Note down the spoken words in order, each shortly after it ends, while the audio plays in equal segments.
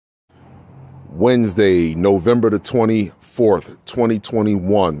Wednesday, November the 24th,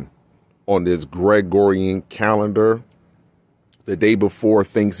 2021, on this Gregorian calendar, the day before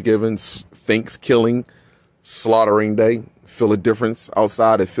Thanksgiving, Thanksgiving, slaughtering day. Feel a difference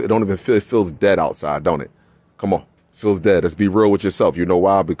outside? It don't even feel, it feels dead outside, don't it? Come on, it feels dead. Let's be real with yourself. You know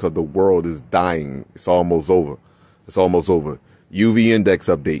why? Because the world is dying. It's almost over. It's almost over. UV index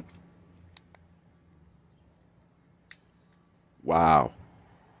update. Wow.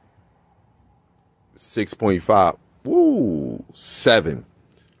 6.5. Woo. 7.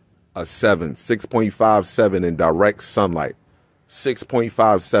 A 7. 6.57 in direct sunlight.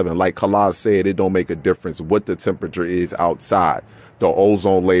 6.57. Like Khalaf said, it don't make a difference what the temperature is outside. The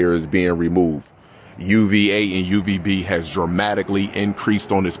ozone layer is being removed. UVA and UVB has dramatically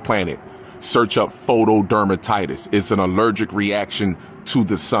increased on this planet. Search up photodermatitis. It's an allergic reaction to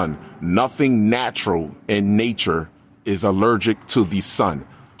the sun. Nothing natural in nature is allergic to the sun.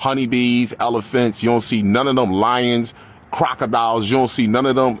 Honeybees, elephants, you don't see none of them. Lions, crocodiles, you don't see none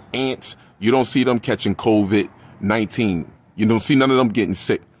of them. Ants, you don't see them catching COVID-19. You don't see none of them getting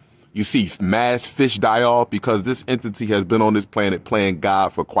sick. You see mass fish die off because this entity has been on this planet playing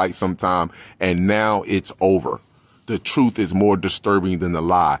God for quite some time, and now it's over. The truth is more disturbing than the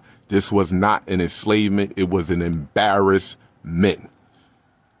lie. This was not an enslavement. It was an embarrassment.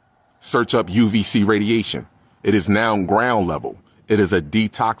 Search up UVC radiation. It is now ground level. It is a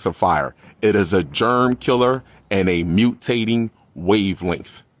detoxifier. It is a germ killer and a mutating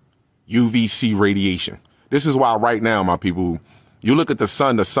wavelength. UVC radiation. This is why right now, my people, you look at the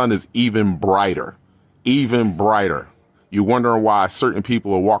sun is even brighter, even brighter. You're wondering why certain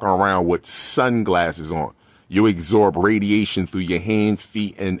people are walking around with sunglasses on. You absorb radiation through your hands,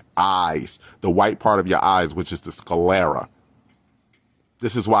 feet, and eyes, the white part of your eyes, which is the sclera.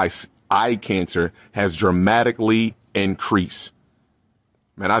 This is why eye cancer has dramatically increased.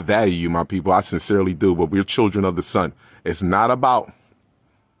 Man, I value you, my people. I sincerely do, but we're children of the sun. It's not about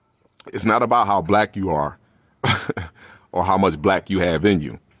how black you are or how much black you have in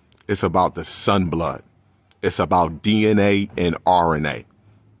you. It's about the sun blood. It's about DNA and RNA.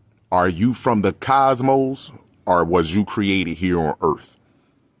 Are you from the cosmos or was you created here on Earth?